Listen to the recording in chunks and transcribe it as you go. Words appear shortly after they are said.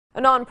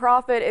A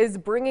nonprofit is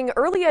bringing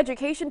early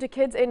education to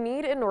kids in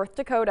need in North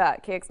Dakota.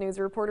 KX News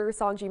reporter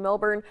Sanji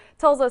Milburn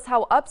tells us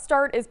how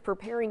Upstart is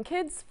preparing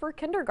kids for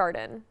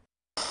kindergarten.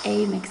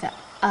 A makes a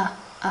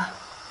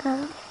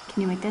Can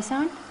you make this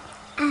sound?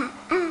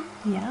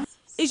 Yeah.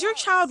 Is your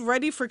child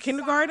ready for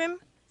kindergarten?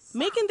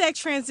 Making that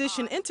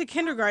transition into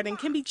kindergarten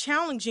can be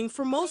challenging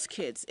for most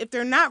kids if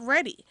they're not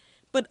ready.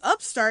 But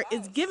Upstart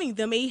is giving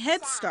them a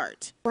head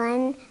start.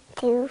 1,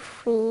 2,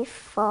 3,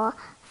 4,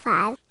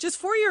 5. Just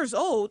 4 years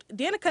old,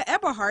 Danica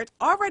Eberhardt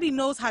already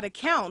knows how to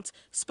count,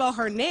 spell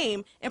her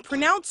name, and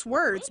pronounce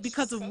words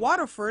because of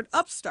Waterford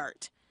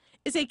Upstart.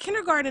 It's a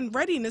kindergarten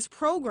readiness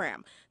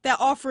program that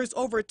offers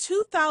over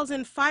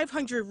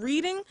 2,500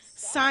 reading,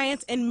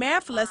 science, and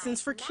math lessons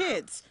for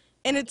kids.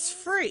 And it's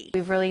free.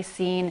 We've really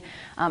seen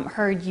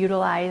her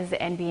utilize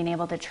and being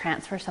able to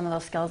transfer some of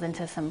those skills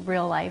into some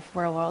real-life,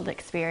 real-world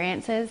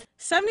experiences.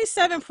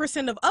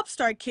 77% of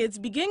Upstart kids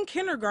begin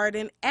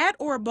kindergarten at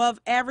or above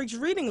average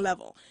reading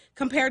level,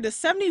 compared to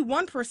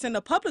 71%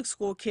 of public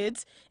school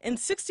kids and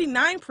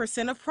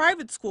 69% of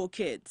private school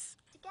kids.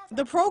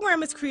 The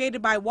program is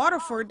created by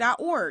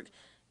Waterford.org,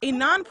 a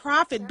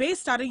nonprofit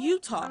based out of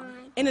Utah,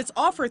 and it's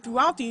offered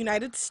throughout the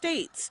United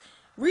States.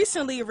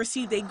 Recently, it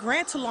received a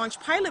grant to launch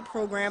pilot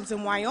programs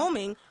in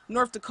Wyoming,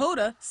 North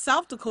Dakota,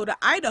 South Dakota,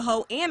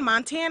 Idaho, and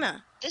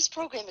Montana. This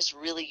program is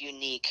really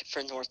unique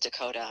for North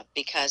Dakota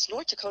because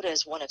North Dakota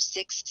is one of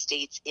 6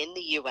 states in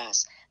the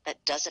U.S.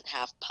 that doesn't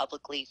have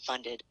publicly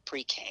funded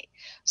pre-K.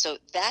 So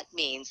that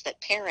means that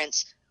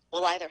parents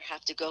will either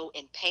have to go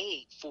and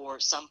pay for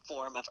some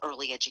form of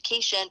early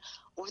education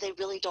or they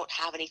really don't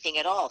have anything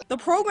at all. The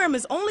program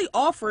is only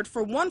offered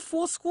for 1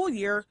 full school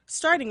year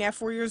starting at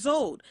 4 years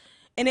old,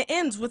 and it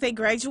ends with a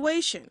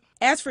graduation.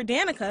 As for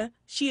Danica,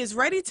 she is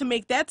ready to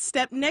make that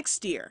step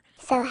next year.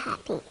 So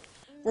happy.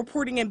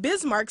 Reporting in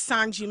Bismarck,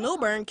 Sanji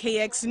Milburn,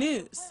 KX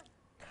News.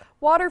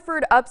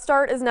 Waterford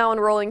Upstart is now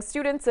enrolling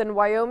students in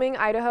Wyoming,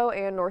 Idaho,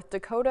 and North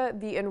Dakota.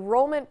 The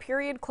enrollment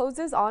period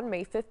closes on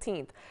May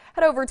 15th.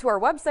 Head over to our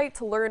website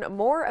to learn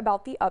more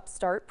about the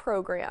Upstart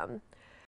program.